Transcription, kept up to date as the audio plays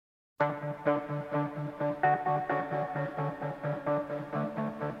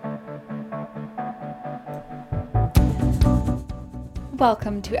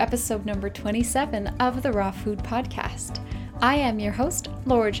Welcome to episode number 27 of the Raw Food Podcast. I am your host,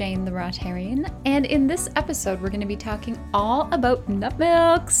 Laura Jane the Rawtarian, and in this episode we're going to be talking all about nut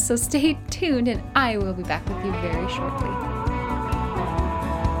milks, so stay tuned and I will be back with you very shortly.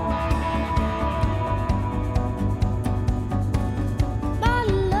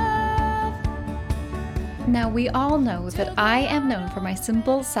 Now, we all know that I am known for my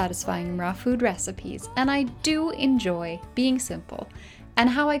simple, satisfying raw food recipes, and I do enjoy being simple. And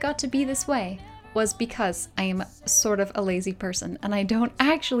how I got to be this way was because I am sort of a lazy person, and I don't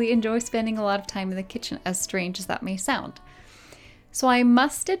actually enjoy spending a lot of time in the kitchen, as strange as that may sound. So I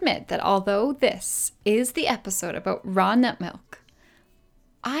must admit that although this is the episode about raw nut milk,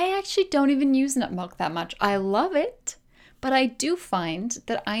 I actually don't even use nut milk that much. I love it. But I do find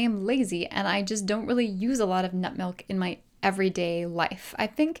that I am lazy and I just don't really use a lot of nut milk in my everyday life. I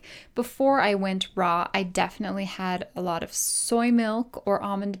think before I went raw, I definitely had a lot of soy milk or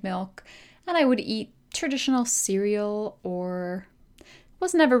almond milk, and I would eat traditional cereal or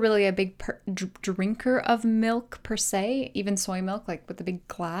was never really a big drinker of milk per se, even soy milk, like with a big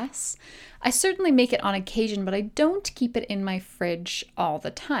glass. I certainly make it on occasion, but I don't keep it in my fridge all the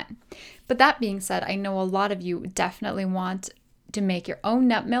time. But that being said, I know a lot of you definitely want to make your own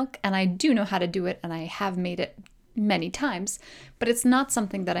nut milk, and I do know how to do it, and I have made it many times, but it's not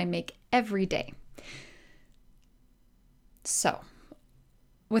something that I make every day. So,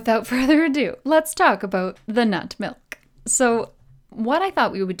 without further ado, let's talk about the nut milk. So, what I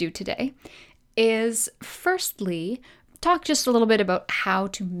thought we would do today is firstly talk just a little bit about how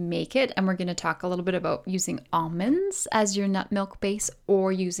to make it, and we're going to talk a little bit about using almonds as your nut milk base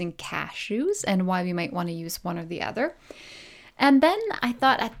or using cashews and why we might want to use one or the other. And then I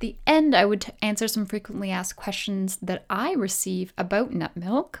thought at the end I would answer some frequently asked questions that I receive about nut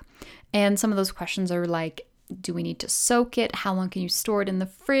milk, and some of those questions are like, do we need to soak it? How long can you store it in the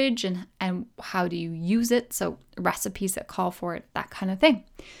fridge? And how do you use it? So recipes that call for it, that kind of thing.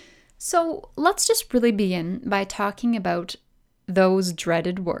 So let's just really begin by talking about those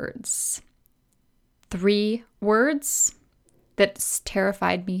dreaded words. 3 words that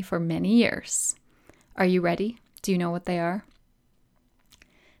terrified me for many years. Are you ready? Do you know what they are?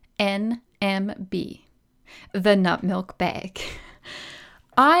 NMB, the nut milk bag.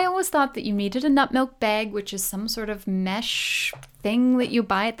 I always thought that you needed a nut milk bag, which is some sort of mesh thing that you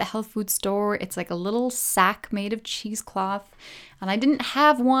buy at the health food store. It's like a little sack made of cheesecloth, and I didn't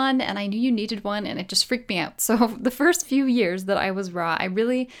have one, and I knew you needed one, and it just freaked me out. So the first few years that I was raw, I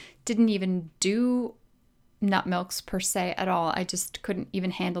really didn't even do nut milks per se at all. I just couldn't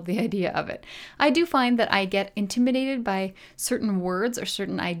even handle the idea of it. I do find that I get intimidated by certain words or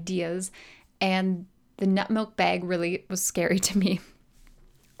certain ideas, and the nut milk bag really was scary to me.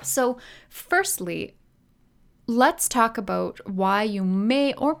 So firstly, let's talk about why you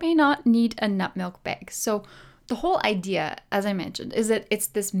may or may not need a nut milk bag. So the whole idea, as I mentioned, is that it's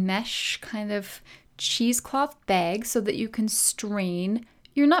this mesh kind of cheesecloth bag so that you can strain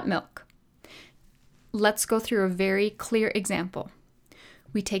your nut milk. Let's go through a very clear example.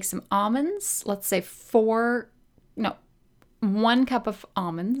 We take some almonds, let's say 1 cup of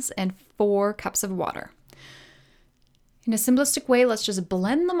almonds and 4 cups of water. In a simplistic way, let's just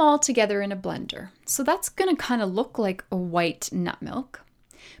blend them all together in a blender. So that's going to kind of look like a white nut milk.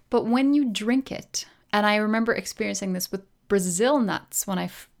 But when you drink it, and I remember experiencing this with Brazil nuts when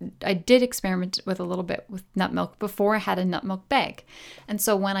I did experiment with a little bit with nut milk before I had a nut milk bag. And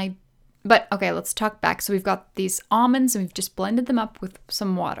so let's talk back. So we've got these almonds and we've just blended them up with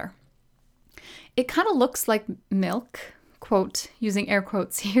some water. It kind of looks like milk, quote, using air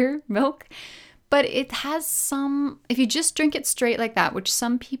quotes here, milk. But it has if you just drink it straight like that, which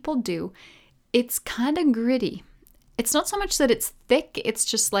some people do, it's kind of gritty. It's not so much that it's thick, it's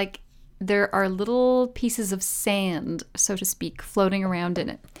just like there are little pieces of sand, so to speak, floating around in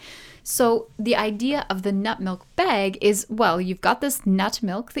it. So the idea of the nut milk bag is, well, you've got this nut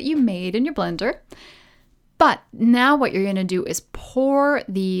milk that you made in your blender, but now what you're going to do is pour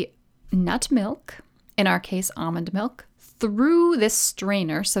the nut milk, in our case almond milk, through this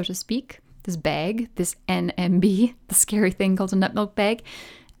strainer, so to speak, this bag, this NMB, the scary thing called a nut milk bag.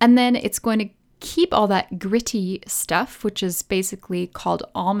 And then it's going to keep all that gritty stuff, which is basically called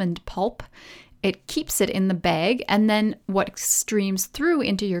almond pulp. It keeps it in the bag. And then what streams through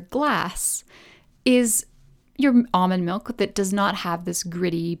into your glass is your almond milk that does not have this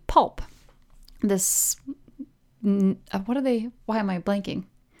gritty pulp. This, why am I blanking?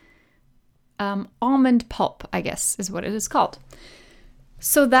 Almond pulp, I guess, is what it is called.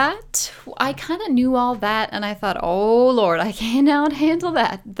 So that, I kind of knew all that, and I thought, oh Lord, I cannot handle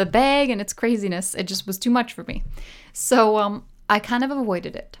that. The bag and its craziness, it just was too much for me. So I kind of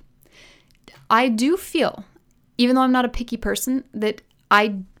avoided it. I do feel, even though I'm not a picky person, that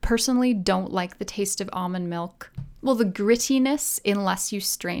I personally don't like the taste of almond milk. Well, the grittiness, unless you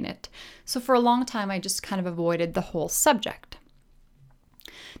strain it. So for a long time, I just kind of avoided the whole subject.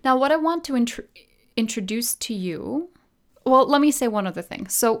 Now, what I want to introduce to you, well, let me say one other thing.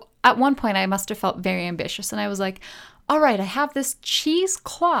 So at one point, I must have felt very ambitious, and I was like, all right, I have this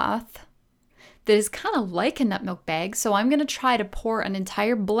cheesecloth that is kind of like a nut milk bag, so I'm going to try to pour an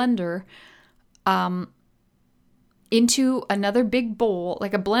entire blender into another big bowl,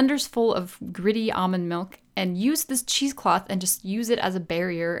 like a blender's full of gritty almond milk, and use this cheesecloth and just use it as a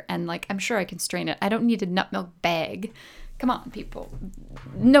barrier, and like, I'm sure I can strain it. I don't need a nut milk bag. Come on, people.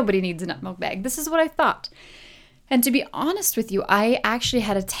 Nobody needs a nut milk bag. This is what I thought. And to be honest with you, I actually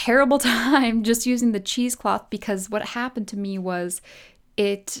had a terrible time just using the cheesecloth, because what happened to me was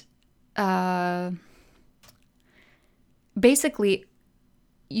it basically,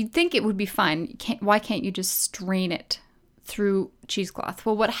 you'd think it would be fine. Why can't you just strain it through cheesecloth?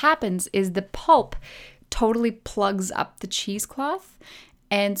 Well, what happens is the pulp totally plugs up the cheesecloth,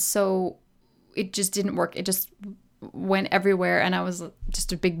 and so it just didn't work. It just went everywhere, and I was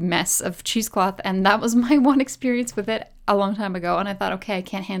just a big mess of cheesecloth, and that was my one experience with it a long time ago, and I thought, okay, I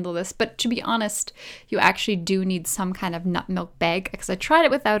can't handle this. But to be honest, you actually do need some kind of nut milk bag, because I tried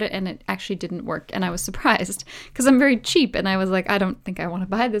it without it and it actually didn't work, and I was surprised because I'm very cheap, and I was like, I don't think I want to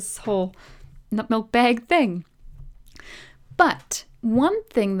buy this whole nut milk bag thing. But one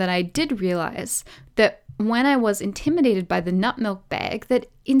thing that I did realize, that when I was intimidated by the nut milk bag, that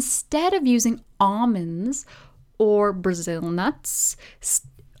instead of using almonds or Brazil nuts,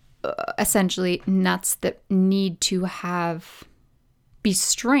 essentially nuts that need to be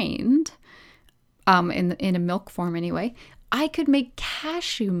strained in a milk form anyway, I could make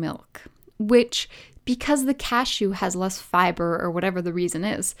cashew milk, which, because the cashew has less fiber or whatever the reason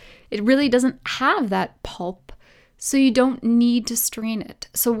is, it really doesn't have that pulp, so you don't need to strain it.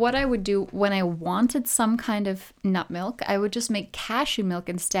 So what I would do when I wanted some kind of nut milk, I would just make cashew milk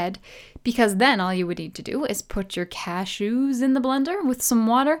instead, because then all you would need to do is put your cashews in the blender with some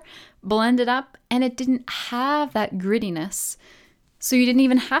water, blend it up, and it didn't have that grittiness. So you didn't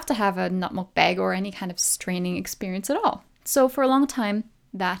even have to have a nut milk bag or any kind of straining experience at all. So for a long time,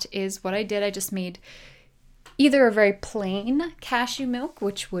 that is what I did. I just made either a very plain cashew milk,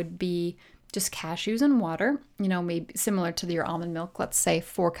 which would be just cashews and water, maybe similar to your almond milk, let's say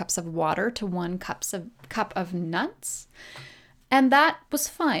 4 cups of water to 1 cup of nuts. And that was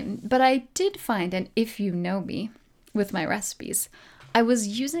fine. But I did find, and if you know me with my recipes, I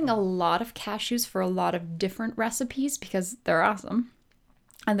was using a lot of cashews for a lot of different recipes because they're awesome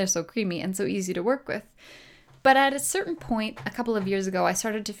and they're so creamy and so easy to work with. But at a certain point, a couple of years ago, I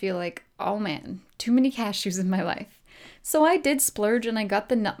started to feel like, oh man, too many cashews in my life. So I did splurge and I got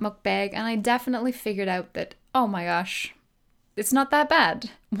the nut milk bag, and I definitely figured out that, oh my gosh, it's not that bad.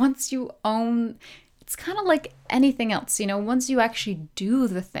 Once you own, it's kind of like anything else, once you actually do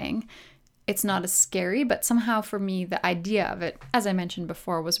the thing, it's not as scary, but somehow for me, the idea of it, as I mentioned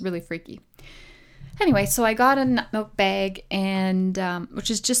before, was really freaky. Anyway, so I got a nut milk bag, and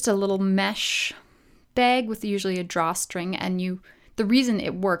which is just a little mesh bag with usually a drawstring, and the reason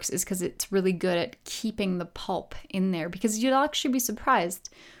it works is because it's really good at keeping the pulp in there, because you'll actually be surprised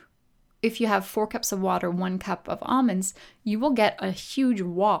if you have 4 cups of water, 1 cup of almonds, you will get a huge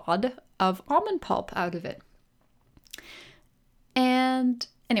wad of almond pulp out of it. And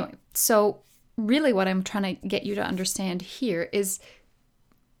anyway, so really what I'm trying to get you to understand here is,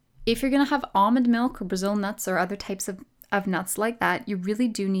 if you're going to have almond milk or Brazil nuts or other types of nuts like that, you really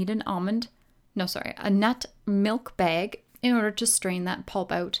do need a nut milk bag in order to strain that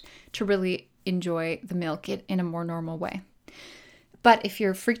pulp out to really enjoy the milk in a more normal way. But if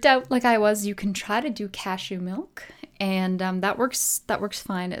you're freaked out like I was, you can try to do cashew milk, and that works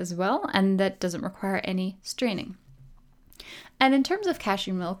fine as well, and that doesn't require any straining. And in terms of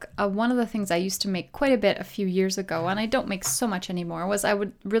cashew milk, one of the things I used to make quite a bit a few years ago, and I don't make so much anymore, was I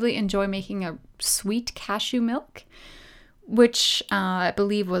would really enjoy making a sweet cashew milk, which I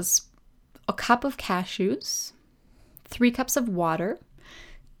believe was a cup of cashews, 3 cups of water,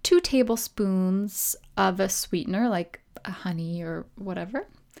 2 tablespoons of a sweetener like honey or whatever,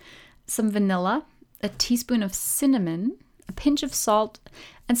 some vanilla, a teaspoon of cinnamon, a pinch of salt,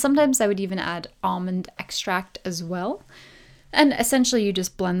 and sometimes I would even add almond extract as well. And essentially you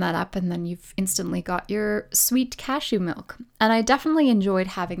just blend that up, and then you've instantly got your sweet cashew milk. And I definitely enjoyed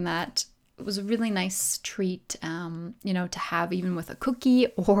having that it was a really nice treat, to have even with a cookie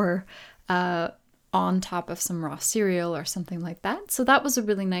or on top of some raw cereal or something like that. So that was a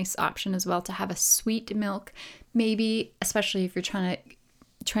really nice option as well, to have a sweet milk, maybe especially if you're trying to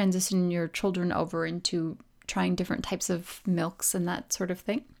transition your children over into trying different types of milks and that sort of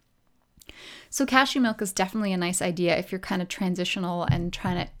thing. So cashew milk is definitely a nice idea if you're kind of transitional and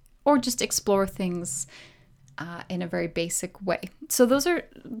trying to, or just explore things in a very basic way. So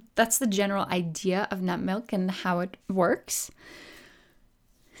that's the general idea of nut milk and how it works.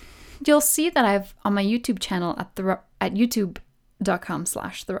 You'll see that I've on my YouTube channel at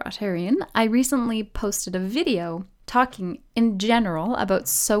youtube.com/therotarian, I recently posted a video talking in general about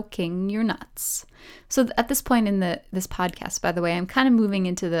soaking your nuts. So at this point in this podcast, by the way, I'm kind of moving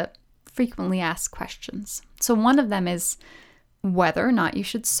into the frequently asked questions. So one of them is whether or not you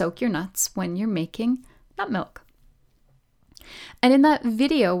should soak your nuts when you're making nut milk. And in that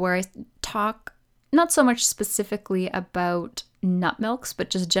video where I talk not so much specifically about nut milks, but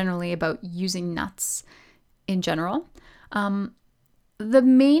just generally about using nuts in general, the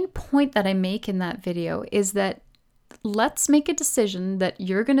main point that I make in that video is that let's make a decision that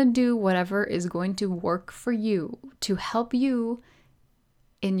you're going to do whatever is going to work for you to help you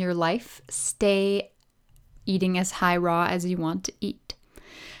in your life stay eating as high raw as you want to eat.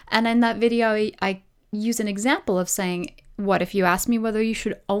 And in that video, I use an example of saying, what if you ask me whether you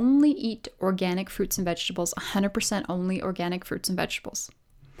should only eat organic fruits and vegetables, 100% only organic fruits and vegetables?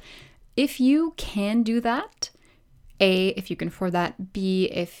 If you can do that, A, if you can afford that, B,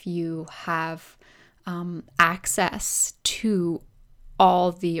 if you have access to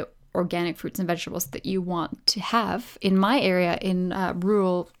all the organic fruits and vegetables that you want to have. In my area, in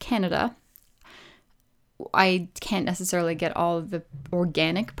rural Canada, I can't necessarily get all of the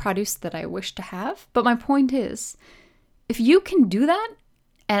organic produce that I wish to have. But my point is, if you can do that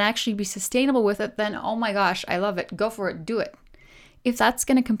and actually be sustainable with it, then oh my gosh, I love it. Go for it. Do it. If that's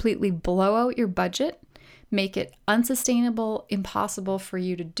going to completely blow out your budget, make it unsustainable, impossible for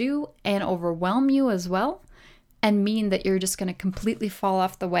you to do, and overwhelm you as well, and mean that you're just going to completely fall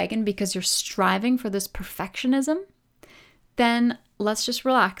off the wagon because you're striving for this perfectionism, then let's just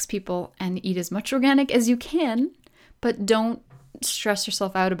relax, people, and eat as much organic as you can, but don't stress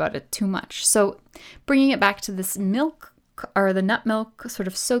yourself out about it too much. So bringing it back to this milk or the nut milk sort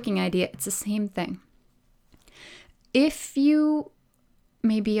of soaking idea, it's the same thing. If you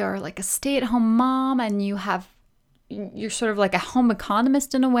maybe are like a stay-at-home mom and you're sort of like a home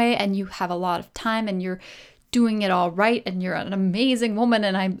economist in a way, and you have a lot of time and you're doing it all right and you're an amazing woman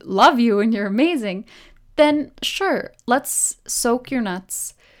and I love you and you're amazing, then sure, let's soak your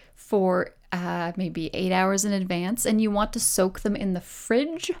nuts for maybe 8 hours in advance, and you want to soak them in the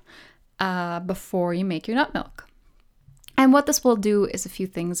fridge before you make your nut milk. And what this will do is a few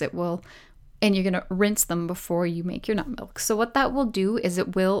things. And you're going to rinse them before you make your nut milk. So what that will do is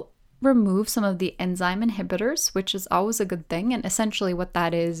it will remove some of the enzyme inhibitors, which is always a good thing. And essentially what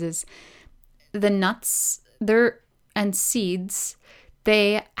that is the nuts, and seeds,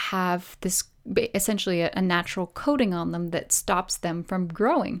 they have this essentially a natural coating on them that stops them from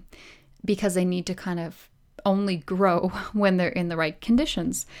growing, because they need to kind of only grow when they're in the right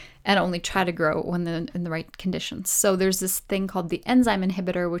conditions, and only try to grow when they're in the right conditions. So there's this thing called the enzyme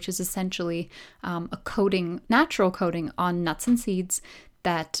inhibitor, which is essentially a natural coating on nuts and seeds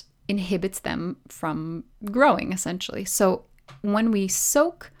that inhibits them from growing, essentially. So when we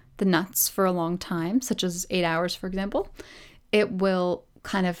soak the nuts for a long time, such as 8 hours, for example, it will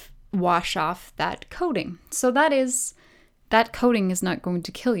kind of wash off that coating. So that coating is not going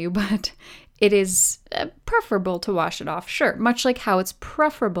to kill you, but it is preferable to wash it off, sure. Much like how it's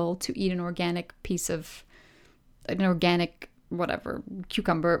preferable to eat an organic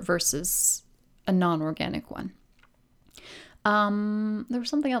cucumber versus a non-organic one. There was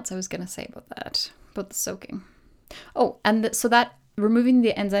something else I was going to say about the soaking. Oh, and so that removing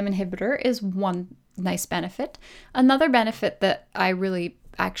the enzyme inhibitor is one nice benefit. Another benefit that I really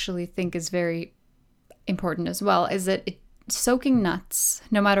actually think is very important as well is that soaking nuts,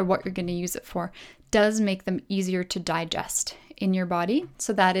 no matter what you're going to use it for, does make them easier to digest in your body.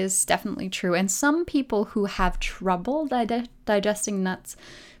 So that is definitely true. And some people who have trouble digesting nuts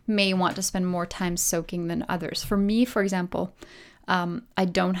may want to spend more time soaking than others. For me, for example, I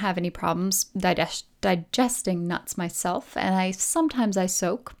don't have any problems digesting nuts myself, and sometimes I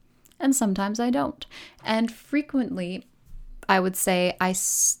soak and sometimes I don't. And frequently, I would say I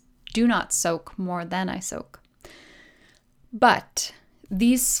do not soak more than I soak. But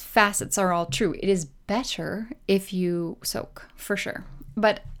these facets are all true. It is better if you soak, for sure.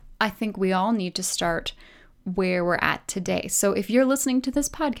 But I think we all need to start where we're at today. So if you're listening to this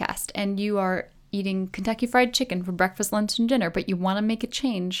podcast and you are eating Kentucky Fried Chicken for breakfast, lunch, and dinner, but you want to make a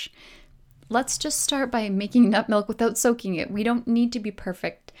change, let's just start by making nut milk without soaking it. We don't need to be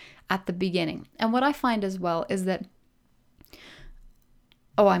perfect at the beginning. And what I find as well is that,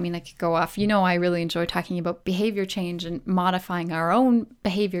 I could go off. I really enjoy talking about behavior change and modifying our own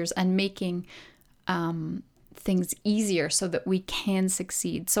behaviors and making things easier so that we can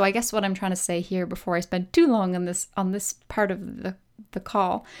succeed. So I guess what I'm trying to say here before I spend too long on this part of the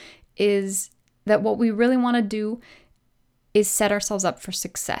call is that what we really want to do is set ourselves up for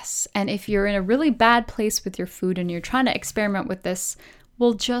success. And if you're in a really bad place with your food and you're trying to experiment with this,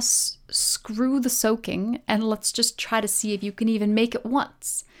 we'll just screw the soaking and let's just try to see if you can even make it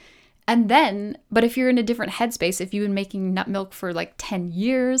once. And then, but if you're in a different headspace, if you've been making nut milk for like 10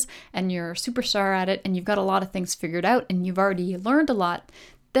 years and you're a superstar at it and you've got a lot of things figured out and you've already learned a lot,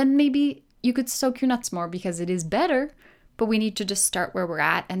 then maybe you could soak your nuts more because it is better, but we need to just start where we're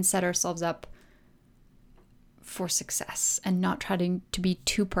at and set ourselves up for success and not trying to be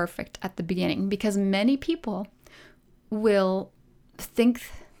too perfect at the beginning, because many people will think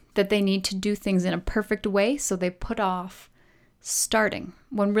that they need to do things in a perfect way, so they put off starting,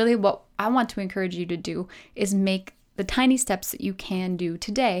 when really what I want to encourage you to do is make the tiny steps that you can do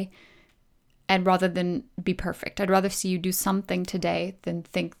today, and rather than be perfect. I'd rather see you do something today than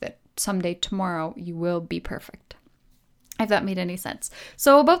think that someday tomorrow you will be perfect, if that made any sense.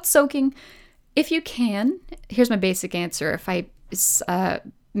 So about soaking, if you can, here's my basic answer if I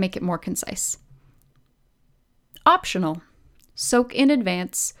make it more concise. Optional. Soak in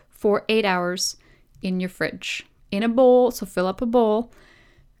advance for 8 hours in your fridge. In a bowl, so fill up a bowl,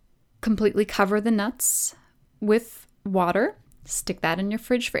 completely cover the nuts with water, stick that in your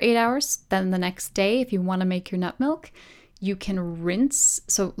fridge for 8 hours. Then the next day, if you want to make your nut milk, you can rinse,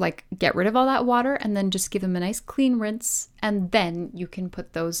 so like get rid of all that water and then just give them a nice clean rinse, and then you can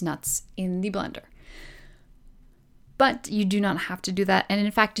put those nuts in the blender. But you do not have to do that. And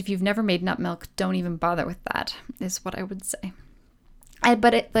in fact, if you've never made nut milk, don't even bother with that, is what I would say.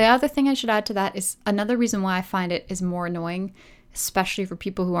 The other thing I should add to that is another reason why I find it is more annoying, especially for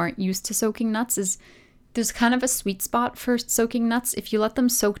people who aren't used to soaking nuts, is there's kind of a sweet spot for soaking nuts if you let them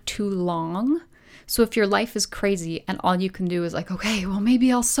soak too long. So if your life is crazy and all you can do is like, okay, well,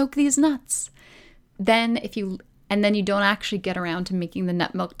 maybe I'll soak these nuts. Then you don't actually get around to making the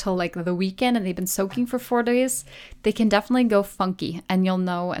nut milk till like the weekend and they've been soaking for 4 days, they can definitely go funky and you'll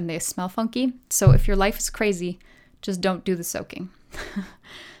know, and they smell funky. So if your life is crazy, just don't do the soaking.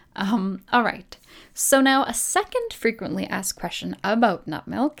 All right. So now a second frequently asked question about nut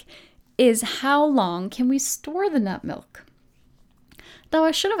milk is, how long can we store the nut milk? Though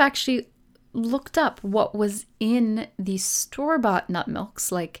I should have actually looked up what was in the store-bought nut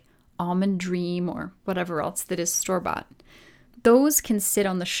milks like Almond Dream or whatever else that is store-bought. Those can sit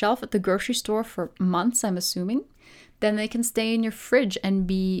on the shelf at the grocery store for months, I'm assuming. Then they can stay in your fridge and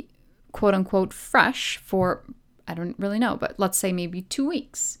be quote-unquote fresh for, I don't really know, but let's say maybe 2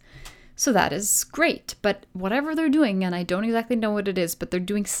 weeks. So that is great. But whatever they're doing, and I don't exactly know what it is, but they're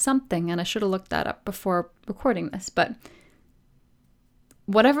doing something, and I should have looked that up before recording this, but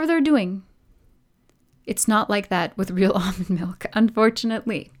whatever they're doing, it's not like that with real almond milk,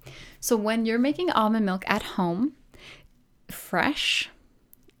 unfortunately. So when you're making almond milk at home, fresh,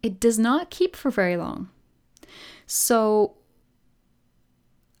 it does not keep for very long. So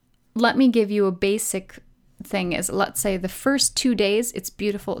let me give you a basic thing is, let's say the first 2 days, it's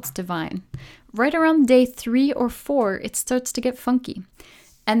beautiful, it's divine. Right around day 3 or 4, it starts to get funky.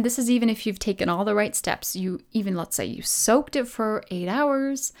 And this is even if you've taken all the right steps. Let's say you soaked it for 8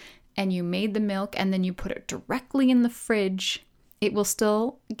 hours and you made the milk and then you put it directly in the fridge. It will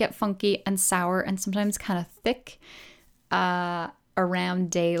still get funky and sour and sometimes kind of thick around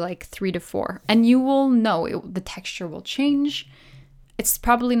day like 3 to 4. And you will know the texture will change. It's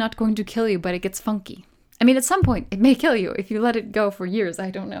probably not going to kill you, but it gets funky. I mean, at some point, it may kill you if you let it go for years. I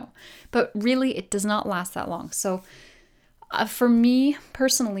don't know. But really, it does not last that long. So for me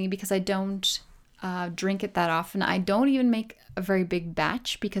personally, because I don't drink it that often, I don't even make a very big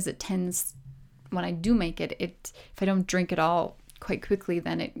batch because it tends, when I do make it, if I don't drink it all quite quickly,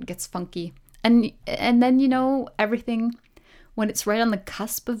 then it gets funky. And then, everything, when it's right on the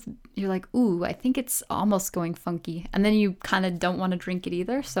cusp of, you're like, ooh, I think it's almost going funky. And then you kind of don't want to drink it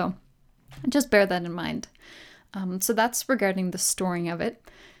either. So just bear that in mind. So that's regarding the storing of it.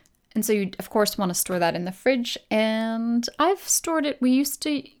 And so you, of course, want to store that in the fridge. And I've stored it. We used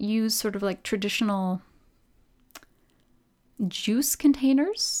to use sort of like traditional juice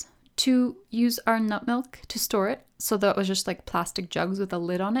containers to use our nut milk to store it. So that was just like plastic jugs with a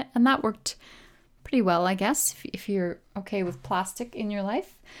lid on it. And that worked pretty well, I guess, if you're okay with plastic in your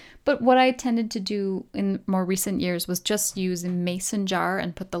life. But what I tended to do in more recent years was just use a mason jar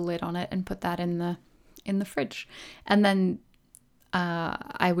and put the lid on it and put that in the fridge. And then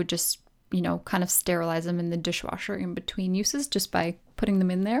I would just, kind of sterilize them in the dishwasher in between uses just by putting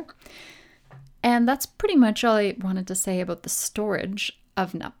them in there. And that's pretty much all I wanted to say about the storage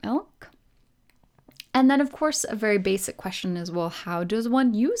of nut milk. And then, of course, a very basic question is, well, how does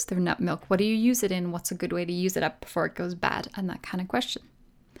one use their nut milk? What do you use it in? What's a good way to use it up before it goes bad? And that kind of question.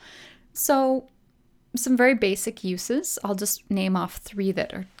 So some very basic uses. I'll just name off 3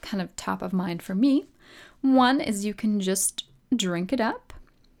 that are kind of top of mind for me. One is you can just drink it up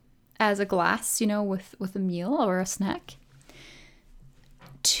as a glass, with a meal or a snack.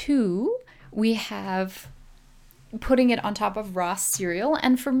 2, we have putting it on top of raw cereal.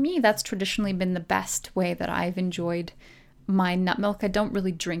 And for me, that's traditionally been the best way that I've enjoyed my nut milk. I don't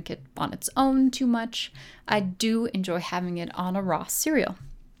really drink it on its own too much. I do enjoy having it on a raw cereal.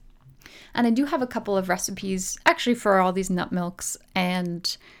 And I do have a couple of recipes actually for all these nut milks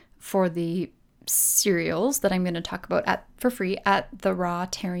and for the cereals that I'm going to talk about for free at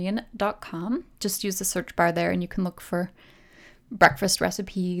therawtarian.com. Just use the search bar there and you can look for breakfast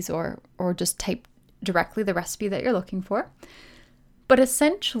recipes or just type directly the recipe that you're looking for. But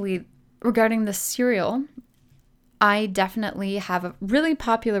essentially, regarding the cereal, I definitely have a really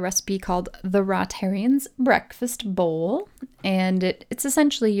popular recipe called the Rawtarian's Breakfast Bowl. And it's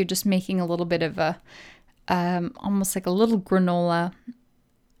essentially you're just making a little bit of a, almost like a little granola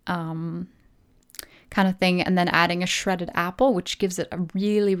kind of thing, and then adding a shredded apple, which gives it a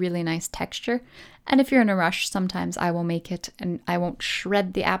really, really nice texture. And if you're in a rush, sometimes I will make it and I won't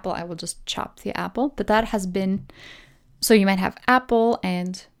shred the apple, I will just chop the apple. But that has been, so you might have apple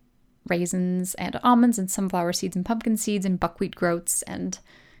and raisins and almonds and sunflower seeds and pumpkin seeds and buckwheat groats and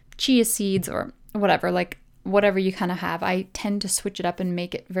chia seeds or whatever, like whatever you kind of have. I tend to switch it up and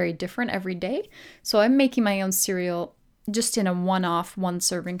make it very different every day. So I'm making my own cereal just in a one-off,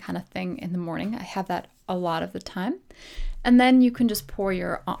 one-serving kind of thing in the morning. I have that a lot of the time. And then you can just pour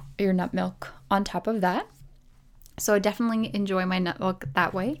your nut milk on top of that. So I definitely enjoy my nut milk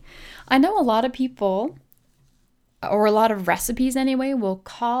that way. I know a lot of people, or a lot of recipes anyway, will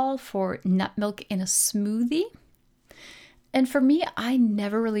call for nut milk in a smoothie. And for me, I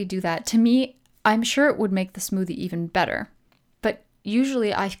never really do that. To me, I'm sure it would make the smoothie even better. But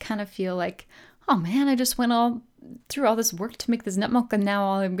usually I kind of feel like, oh man, I just went through all this work to make this nut milk and now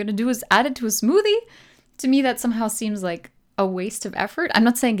all I'm going to do is add it to a smoothie. To me, that somehow seems like a waste of effort. I'm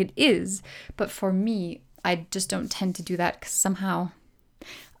not saying it is, but for me, I just don't tend to do that because somehow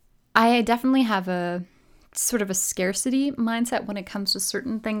I definitely have a sort of a scarcity mindset when it comes to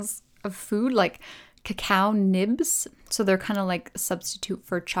certain things of food, like cacao nibs. So they're kind of like a substitute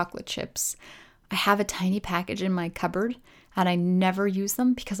for chocolate chips. I have a tiny package in my cupboard and I never use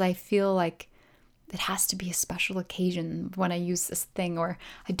them because I feel like it has to be a special occasion when I use this thing, or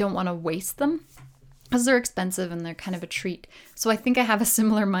I don't want to waste them because they're expensive and they're kind of a treat. So I think I have a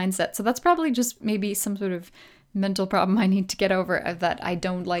similar mindset. So that's probably just maybe some sort of mental problem I need to get over, of that I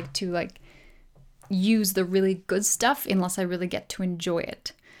don't like to use the really good stuff unless I really get to enjoy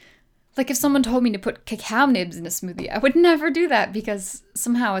it. Like if someone told me to put cacao nibs in a smoothie, I would never do that because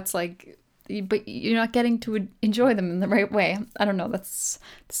somehow it's like, but you're not getting to enjoy them in the right way. I don't know. This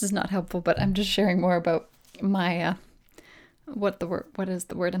is not helpful, but I'm just sharing more about my, what is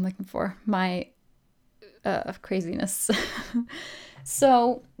the word I'm looking for? My craziness.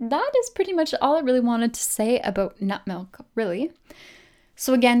 So that is pretty much all I really wanted to say about nut milk, really.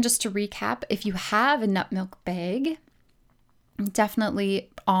 So again, just to recap, if you have a nut milk bag,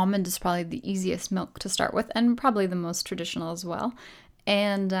 definitely almond is probably the easiest milk to start with and probably the most traditional as well.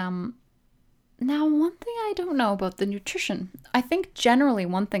 And now, one thing I don't know about the nutrition. I think generally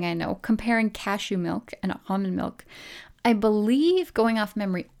one thing I know, comparing cashew milk and almond milk, I believe, going off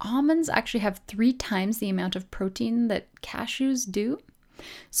memory, almonds actually have 3 times the amount of protein that cashews do.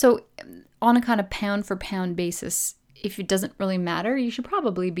 So on a kind of pound for pound basis, if it doesn't really matter, you should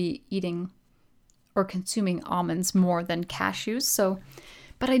probably be eating or consuming almonds more than cashews. So,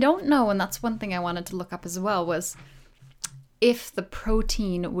 but I don't know, and that's one thing I wanted to look up as well, was if the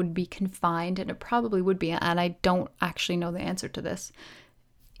protein would be confined, and it probably would be, and I don't actually know the answer to this,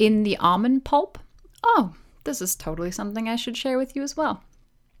 in the almond pulp. Oh, this is totally something I should share with you as well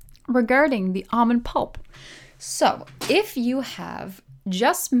regarding the almond pulp. So if you have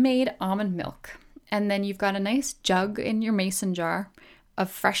just made almond milk and then you've got a nice jug in your mason jar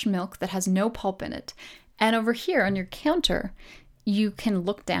of fresh milk that has no pulp in it, and over here on your counter you can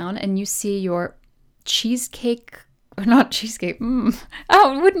look down and you see your cheesecake not cheesecake.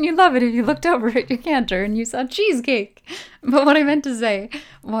 Oh, wouldn't you love it if you looked over at your canter and you saw cheesecake? But what I meant to say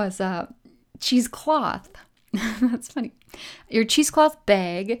was cheesecloth. That's funny. Your cheesecloth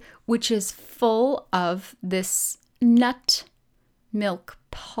bag, which is full of this nut milk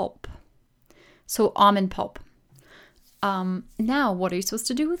pulp. So almond pulp. Now, what are you supposed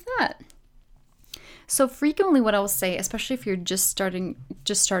to do with that? So frequently what I will say, especially if you're just starting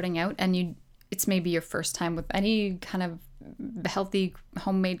out and it's maybe your first time with any kind of healthy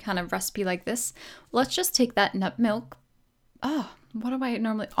homemade kind of recipe like this, let's just take that nut milk. Oh, what do I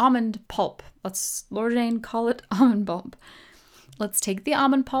normally? Almond pulp. Let's, Lord Jane, call it almond pulp. Let's take the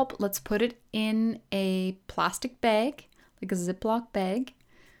almond pulp. Let's put it in a plastic bag, like a Ziploc bag,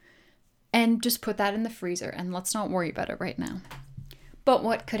 and just put that in the freezer. And let's not worry about it right now. But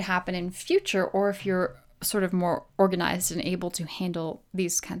what could happen in future, or if you're sort of more organized and able to handle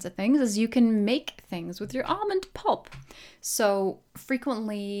these kinds of things, is you can make things with your almond pulp. So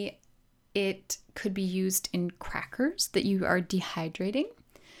frequently it could be used in crackers that you are dehydrating.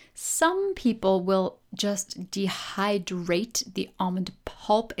 Some people will just dehydrate the almond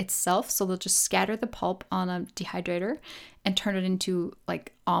pulp itself. So they'll just scatter the pulp on a dehydrator and turn it into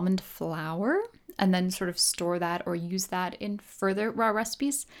like almond flour, and then sort of store that or use that in further raw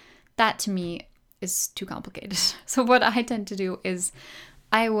recipes. That to me is too complicated. So what I tend to do is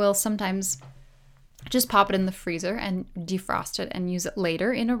I will sometimes just pop it in the freezer and defrost it and use it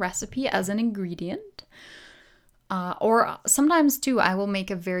later in a recipe as an ingredient. Or sometimes too, I will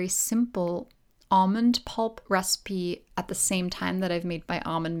make a very simple almond pulp recipe at the same time that I've made my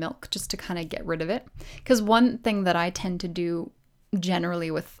almond milk, just to kind of get rid of it. Because one thing that I tend to do generally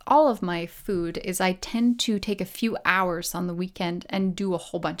with all of my food is I tend to take a few hours on the weekend and do a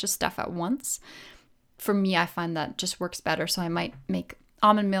whole bunch of stuff at once. For me, I find that just works better. So I might make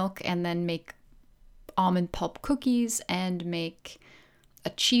almond milk and then make almond pulp cookies and make a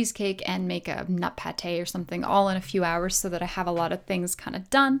cheesecake and make a nut pate or something all in a few hours, so that I have a lot of things kind of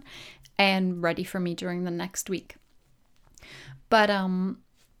done and ready for me during the next week. But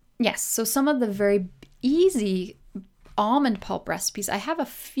yes, so some of the very easy almond pulp recipes, I have a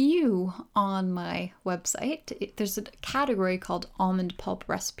few on my website. There's a category called almond pulp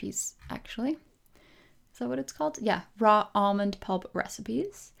recipes, actually. Is that what it's called? Yeah, raw almond pulp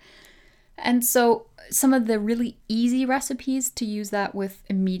recipes. And so some of the really easy recipes to use that with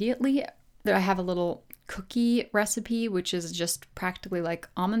immediately, I have a little cookie recipe, which is just practically like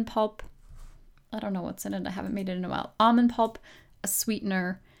almond pulp. I don't know what's in it. I haven't made it in a while. Almond pulp, a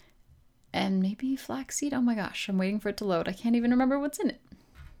sweetener, and maybe flaxseed. Oh my gosh, I'm waiting for it to load. I can't even remember what's in it.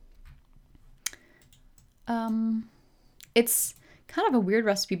 It's kind of a weird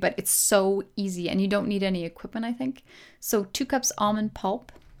recipe, but it's so easy and you don't need any equipment, I think. So 2 cups almond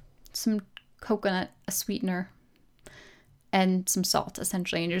pulp, some coconut, a sweetener, and some salt,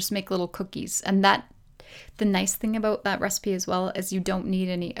 essentially, and you just make little cookies. And that, the nice thing about that recipe as well is you don't need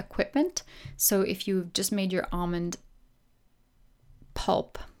any equipment. So if you've just made your almond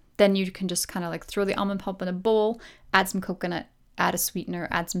pulp, then you can just kind of like throw the almond pulp in a bowl, add some coconut, add a sweetener,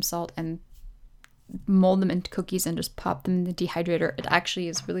 add some salt, and mold them into cookies and just pop them in the dehydrator. It actually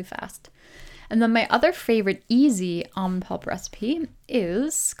is really fast. And then my other favorite easy almond pulp recipe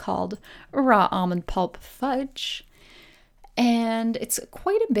is called raw almond pulp fudge. And it's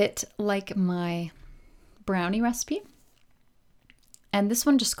quite a bit like my brownie recipe. And this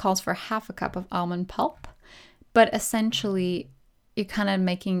one just calls for 1/2 cup of almond pulp. But essentially, you're kind of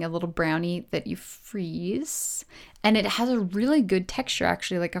making a little brownie that you freeze. And it has a really good texture,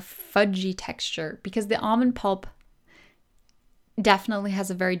 actually, like a fudgy texture, because the almond pulp definitely has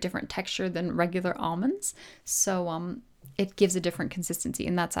a very different texture than regular almonds. So it gives a different consistency,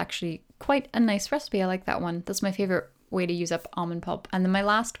 and that's actually quite a nice recipe. I like that one. That's my favorite way to use up almond pulp. And then my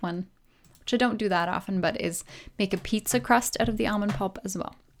last one, which I don't do that often, but is make a pizza crust out of the almond pulp as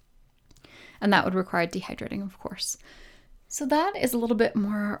well. And that would require dehydrating, of course. So that is a little bit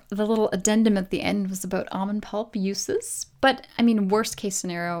more, the little addendum at the end was about almond pulp uses. But I mean, worst case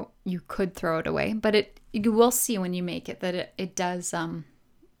scenario, you could throw it away. But you will see when you make it that it does,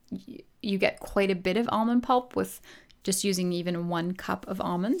 you get quite a bit of almond pulp with just using even 1 cup of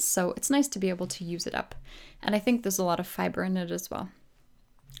almonds. So it's nice to be able to use it up. And I think there's a lot of fiber in it as well.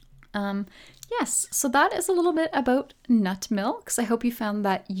 Yes, so that is a little bit about nut milks. I hope you found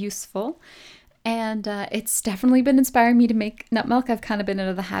that useful. And it's definitely been inspiring me to make nut milk. I've kind of been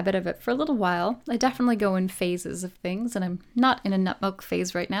into the habit of it for a little while. I definitely go in phases of things, and I'm not in a nut milk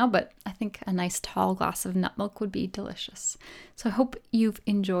phase right now, but I think a nice tall glass of nut milk would be delicious. So I hope you've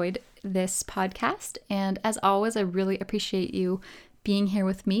enjoyed this podcast. And as always, I really appreciate you being here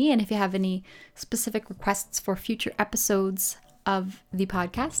with me. And if you have any specific requests for future episodes of the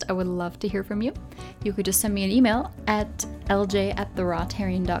podcast, I would love to hear from you. You could just send me an email at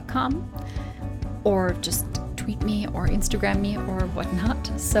lj@therawtarian.com or just tweet me or Instagram me or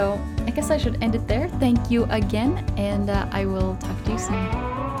whatnot. So I guess I should end it there. Thank you again, and I will talk to you soon.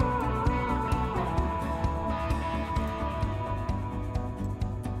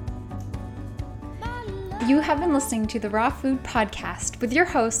 You have been listening to the Raw Food Podcast with your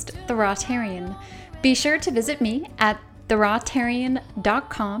host, The Rawtarian. Be sure to visit me at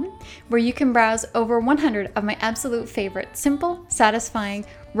therawtarian.com, where you can browse over 100 of my absolute favorite simple, satisfying,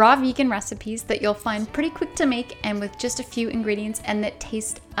 raw vegan recipes that you'll find pretty quick to make and with just a few ingredients and that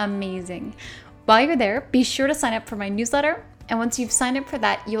taste amazing. While you're there, be sure to sign up for my newsletter, and once you've signed up for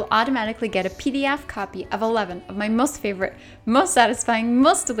that, you'll automatically get a PDF copy of 11 of my most favorite, most satisfying,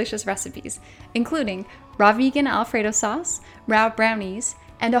 most delicious recipes, including raw vegan Alfredo sauce, raw brownies,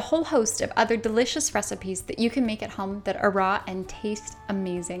 and a whole host of other delicious recipes that you can make at home that are raw and taste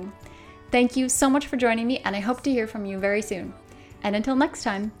amazing. Thank you so much for joining me, and I hope to hear from you very soon. And until next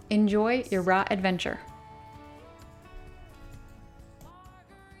time, enjoy your raw adventure.